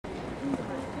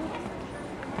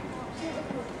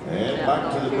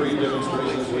back to the breed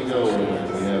demonstrations we go.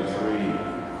 We have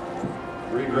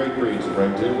three great breeds to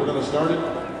bring to. We're going to start it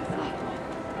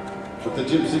with the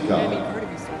Gypsy cob.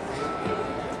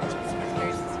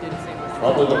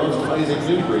 Probably the most amazing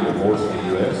new breed of horse in the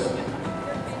U.S.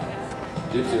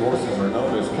 Gypsy horses are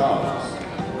known as cobs,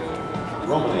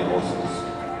 Romany horses,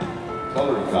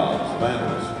 colored cobs,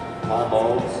 banners,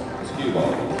 piebalds, and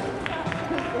skewballs.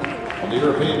 On the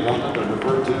European continent, they're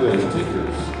referred to as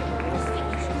tinkers.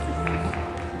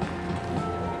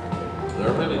 There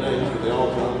are many names, but they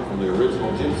all come from the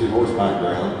original Gypsy horse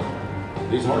background.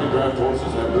 These hardy draft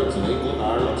horses have roots in England,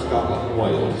 Ireland, Scotland, and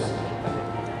Wales.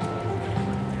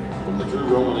 From the true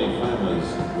Clononeen families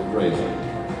with racing.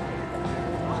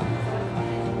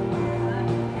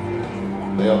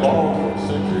 They evolved from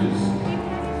centuries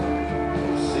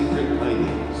of secret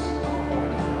matings.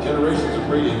 Generations of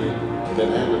breeding have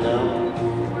been handed down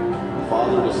from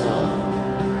father to son.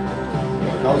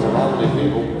 Because of Romany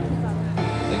people,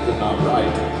 they could not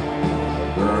write.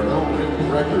 There are no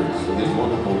written records of these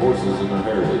wonderful horses and their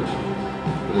heritage.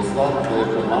 It is thought that they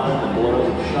have combined the blood of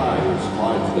Shires,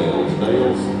 Clydesdales,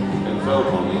 Dales, and Fell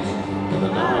ponies, and the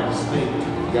now extinct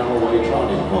Galloway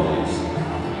trotting ponies.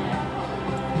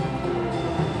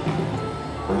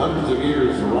 For hundreds of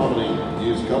years, the Romany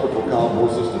used colorful cob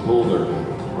horses to pull their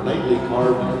ornately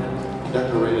carved,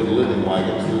 decorated living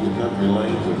wagons through the country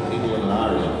lanes of England and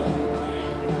Ireland.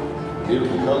 The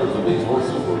beautiful colors of these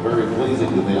horses were very pleasing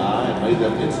to the eye and made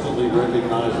them instantly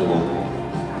recognizable,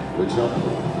 which helped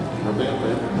prevent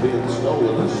them from being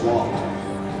stolen or swapped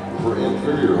for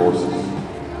inferior horses.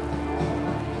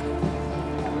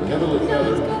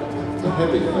 The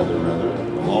heavy feather,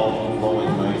 the long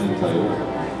flowing mane and tail,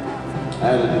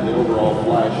 added to the overall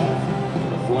flash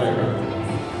and flair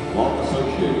long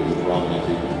associated with Romany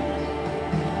people.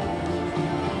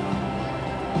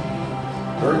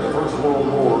 During the First World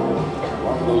War, a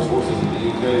lot of those horses in the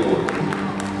UK were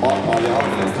bought by the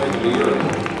army and taken to Europe.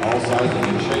 All sizes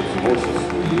and shapes of horses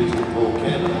were used to pull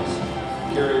cannons,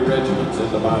 carry regiments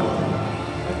into battle,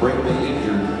 and bring the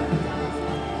injured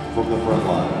from the front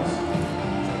lines.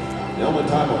 The only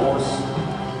type of horse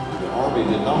the army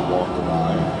did not want to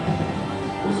buy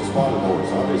was a spotted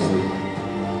horse. Obviously,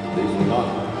 these would not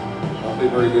be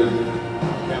very good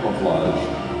camouflage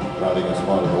riding a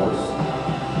spotted horse.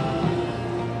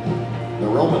 The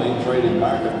Romany traded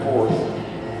back and forth.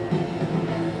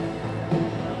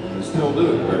 They still do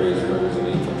at various fairs in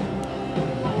England.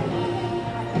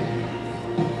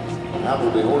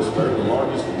 Appleby Horse Fair, the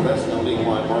largest and best known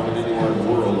equine market anywhere in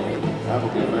the world.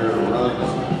 Appleby Fair runs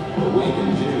a week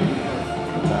in June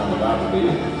in the town of Appleby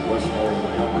in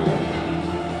Westmoreland, Cumbria.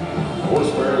 The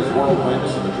horse fair is world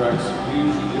famous and attracts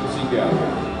huge gypsy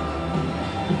gatherings.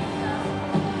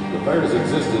 The fair has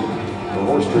existed for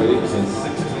horse trading since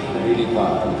 1685.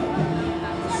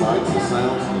 The sights, the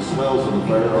sounds, and the smells of the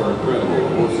fair are incredible.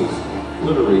 The horses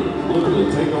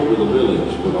literally take over the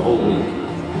village for the whole week.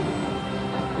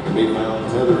 They can be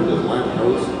found tethered to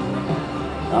lampposts,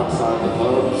 outside the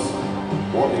pubs,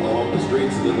 walking along the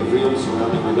streets and in the fields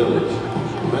surrounding the village.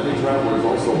 Many travelers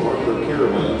also park their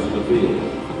caravans in the field.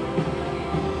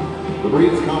 The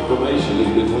breed's conformation is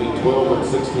between 12 and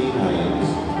 16 hands.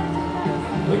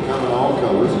 They come in all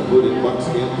colors, including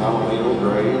buckskin, palomino,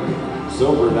 gray,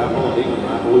 silver, dapple, and even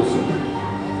Appaloosa.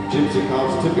 Gypsy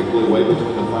cobs typically weigh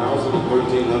between 1,000 and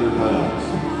 1,300 pounds.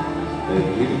 They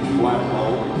have huge flat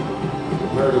bone,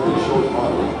 comparatively short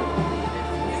body,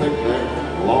 thick neck,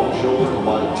 long shoulder, and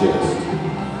wide chest.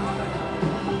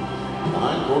 The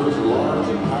hindquarters are large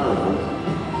and powerful.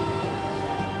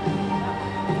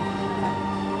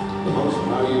 The most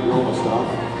valued Roma stock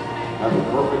have a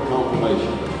perfect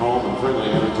conformation, a calm and friendly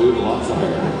attitude, and lots of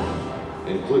hair,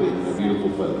 including a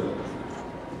beautiful feather.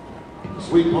 The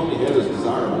sweet pony head is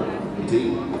desirable,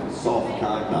 petite, soft,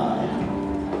 kind eye.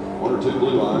 One or two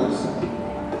blue eyes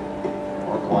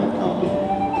are quite common.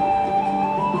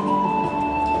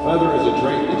 Feather is a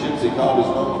trait the Gypsy cob is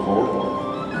known for.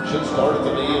 Should start at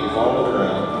the knee and fall to the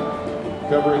ground,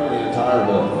 covering the entire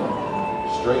hoof.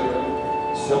 Straight,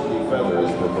 silky feather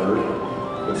is preferred,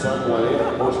 but some way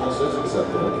and coarseness is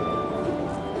acceptable.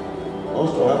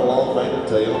 Most will have a long mane and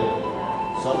tail.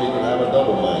 Some even have a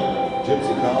double mane.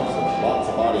 Gypsy cobs have lots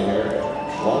of body hair,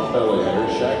 long belly hair,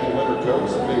 shaggy winter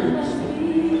coats, and beards.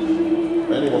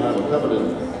 Many will have a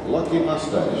coveted, lucky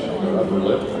mustache on their upper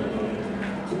lip.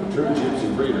 A true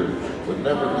Gypsy breeder would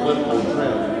never clip or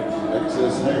trim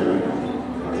excess hair.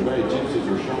 Today, Gypsies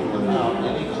are shown without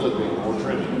any clipping or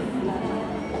trimming.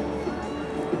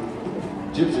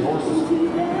 Gypsy horses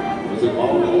was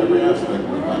involved in every aspect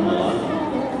of family life.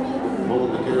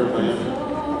 Pulling the caravan,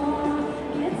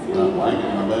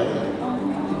 wagging my bag,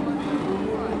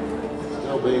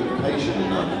 being patient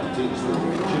enough to teach the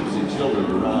Gypsy children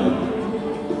to ride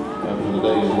after the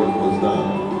day's work was done.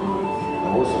 The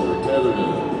horses are tethered in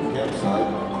a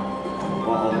campsite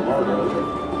on the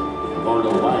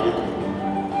Bardo wagon.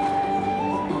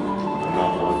 They're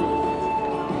not working.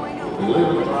 They live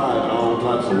and thrive in all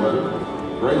types of weather,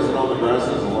 grazing on the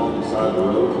grasses along the side of the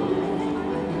road.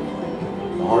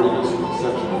 The hardiness and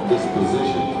exceptional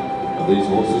disposition of these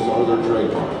horses are their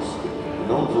trademarks. They're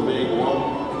known for being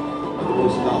one of the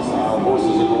most docile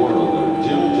horses in the world. They're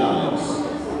gym giants.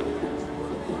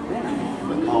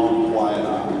 The calm, quiet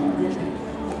eye.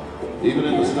 Even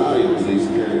in the stallions, these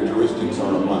characteristics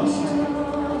are a must.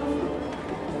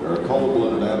 They're a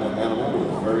cold-blooded animal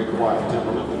with a very quiet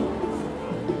temperament.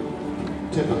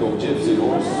 Typical Gypsy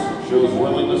horse shows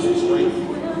willingness and strength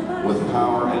with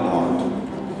power and heart.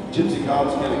 Gypsy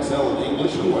cobs can excel in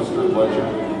English or Western pleasure,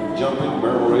 jumping,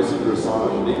 barrel racing,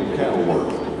 dressage, and even cattle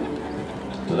work.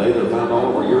 Today they're found all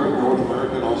over Europe, North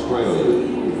America, and Australia.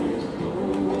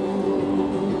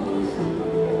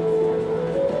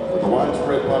 With the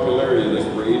widespread popularity of this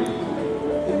breed,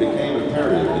 it became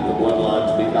imperative that the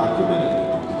bloodlines be documented.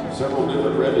 Several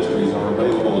different registries are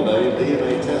available today.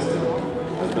 DNA testing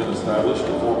has been established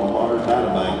to form a modern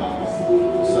data bank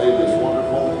to save this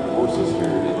wonderful horse's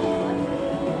heritage.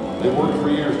 They worked for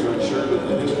years to ensure that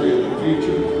the history and the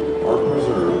future are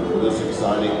preserved for this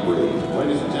exciting breed.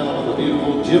 Ladies and gentlemen, the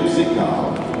beautiful Gypsy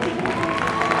cob.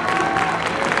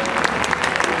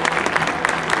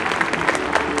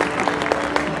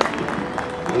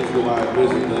 Please go by and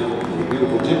visit them. The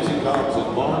beautiful Gypsy cobs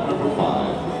at barn number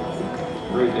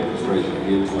 5. Great demonstration of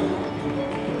Gypsy.